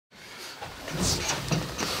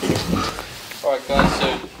Alright guys, so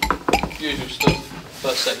usual stuff.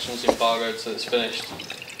 First section's embargoed so it's finished,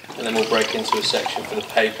 and then we'll break into a section for the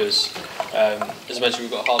papers. As I mentioned,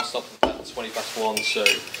 we've got a hard stop at 1:20, so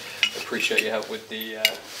appreciate your help with the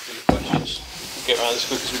questions. We'll get around as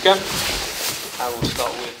quick as we can. And we'll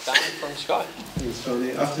start with Dan from Sky. Thanks,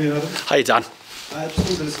 Johnny. Afternoon, Adam. Hi, Dan. I just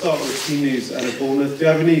wanted to start with team news out of Bournemouth. Do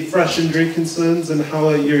you have any fresh injury concerns, and how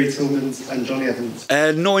are Yuri Tillmans and Johnny Evans?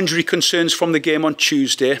 No injury concerns from the game on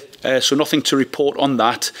Tuesday, so nothing to report on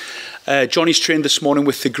that. Johnny's trained this morning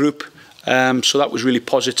with the group, so that was really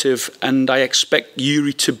positive, and I expect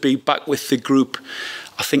Yuri to be back with the group,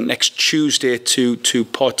 I think, next Tuesday to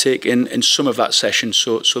partake in some of that session.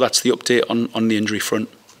 So that's the update on the injury front.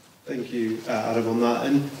 Thank you, Adam, on that.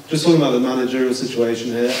 And just talking about the managerial situation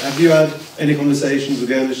here, have you had any conversations with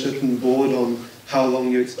the ownership and board on how long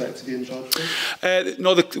you expect to be in charge for?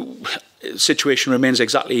 No, the situation remains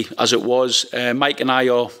exactly as it was. Mike and I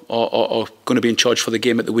are going to be in charge for the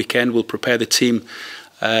game at the weekend. We'll prepare the team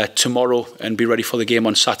tomorrow and be ready for the game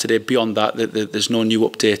on Saturday. Beyond that, there's no new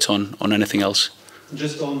update on anything else.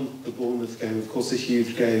 Just on the Bournemouth game, of course, a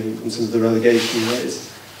huge game in terms of the relegation race.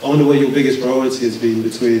 I wonder what your biggest priority has been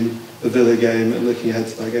between the Villa game and looking ahead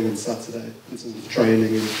to that game on Saturday in terms of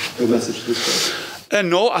training and your message to this game.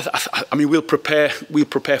 No, I mean we'll prepare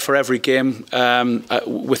for every game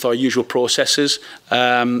with our usual processes.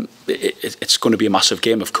 It's going to be a massive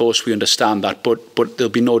game, of course. We understand that, but there'll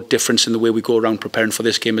be no difference in the way we go around preparing for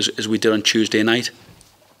this game as we did on Tuesday night.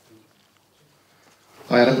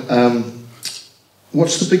 Hi, Adam.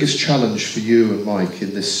 What's the biggest challenge for you and Mike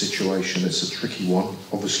in this situation? It's a tricky one,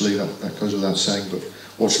 obviously, that goes without saying, but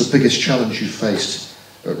what's the biggest challenge you faced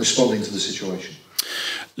responding to the situation?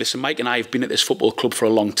 Listen, Mike and I have been at this football club for a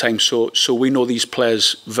long time, so we know these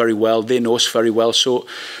players very well. They know us very well. So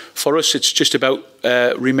for us, it's just about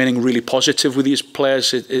remaining really positive with these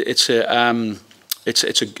players. It's a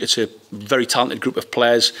very talented group of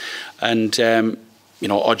players, and you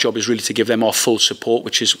know, our job is really to give them our full support,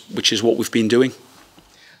 which is what we've been doing.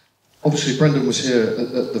 Obviously, Brendan was here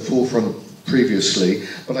at the forefront previously,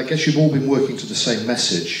 but I guess you've all been working to the same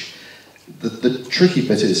message. The tricky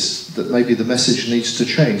bit is that maybe the message needs to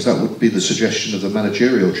change. That would be the suggestion of the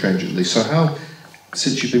managerial change, at least. So how,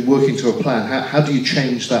 since you've been working to a plan, how do you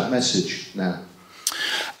change that message now?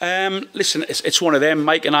 Listen, it's one of them.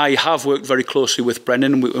 Mike and I have worked very closely with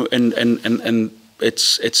Brendan, and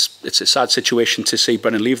it's a sad situation to see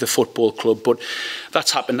Brendan leave the football club, but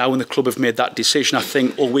that's happened now, and the club have made that decision. I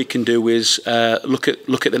think all we can do is look at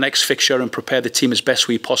the next fixture and prepare the team as best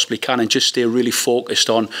we possibly can, and just stay really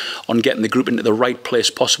focused on getting the group into the right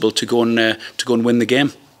place possible to go and win the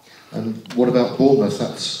game. And what about Bournemouth?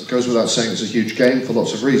 That goes without saying, it's a huge game for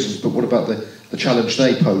lots of reasons, but what about the challenge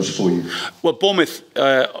they pose for you? Well, Bournemouth,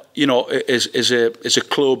 you know, is a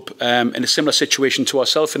club in a similar situation to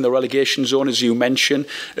ourselves in the relegation zone, as you mentioned,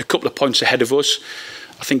 a couple of points ahead of us.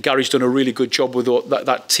 I think Gary's done a really good job with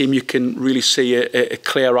that team. You can really see a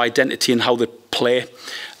clear identity in how they play.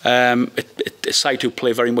 A side who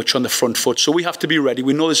play very much on the front foot, so we have to be ready.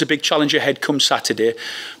 We know there's a big challenge ahead come Saturday,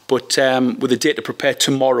 but with a day to prepare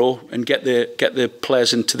tomorrow and get the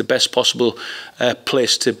players into the best possible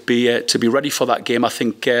place to be ready for that game, I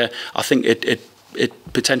think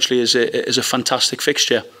it potentially is a fantastic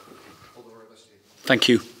fixture. Thank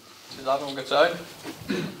you. Adam, good to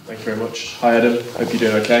Thank you very much. Hi Adam, hope you're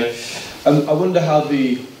doing okay. I wonder how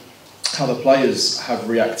the players have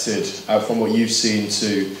reacted from what you've seen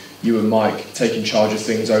to you and Mike taking charge of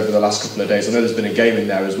things over the last couple of days. I know there's been a game in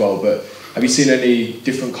there as well, but have you seen any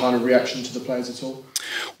different kind of reaction to the players at all?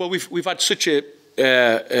 Well, we've had such a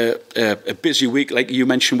busy week, like you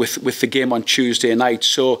mentioned, with the game on Tuesday night.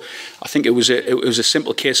 So I think it was a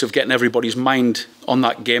simple case of getting everybody's mind on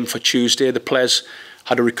that game for Tuesday. The players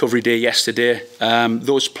had a recovery day yesterday.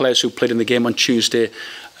 Those players who played in the game on Tuesday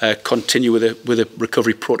continue with the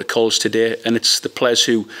recovery protocols today, and it's the players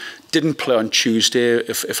who didn't play on Tuesday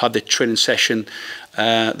if had the training session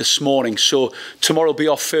this morning. So tomorrow will be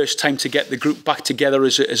our first time to get the group back together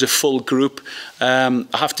as a full group. I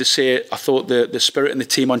have to say, I thought the spirit in the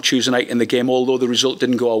team on Tuesday night in the game, although the result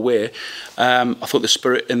didn't go our way, I thought the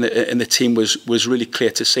spirit in the team was really clear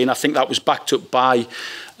to see, and I think that was backed up by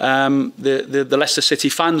the Leicester City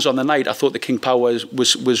fans on the night. I thought the King Power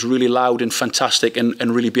was really loud and fantastic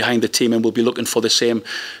and really behind the team, and we'll be looking for the same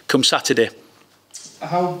come Saturday.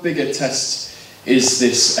 How big a test is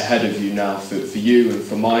this ahead of you now for you and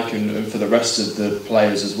for Mike and for the rest of the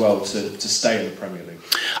players as well to stay in the Premier League?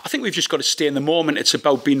 I think we've just got to stay in the moment. It's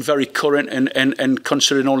about being very current and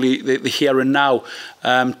considering only the here and now.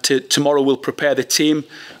 Tomorrow we'll prepare the team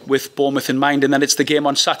with Bournemouth in mind, and then it's the game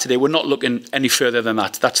on Saturday. We're not looking any further than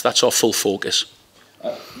that. That's our full focus.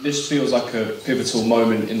 This feels like a pivotal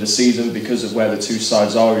moment in the season because of where the two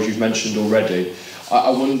sides are, as you've mentioned already. I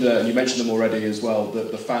wonder, and you mentioned them already as well,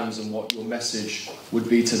 the fans and what your message would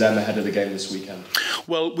be to them ahead of the game this weekend.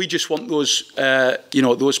 Well, we just want those,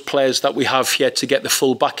 those players that we have here to get the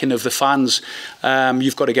full backing of the fans.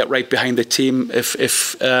 You've got to get right behind the team.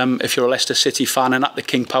 If you're a Leicester City fan and at the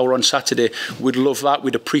King Power on Saturday, we'd love that.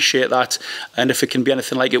 We'd appreciate that. And if it can be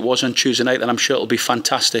anything like it was on Tuesday night, then I'm sure it'll be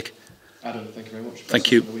fantastic. Adam, thank you very much.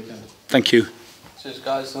 Thank you. Thank you. Cheers,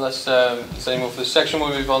 guys. Unless there's any more for this section, we'll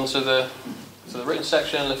move on to the written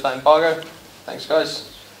section and lift that embargo. Thanks, guys.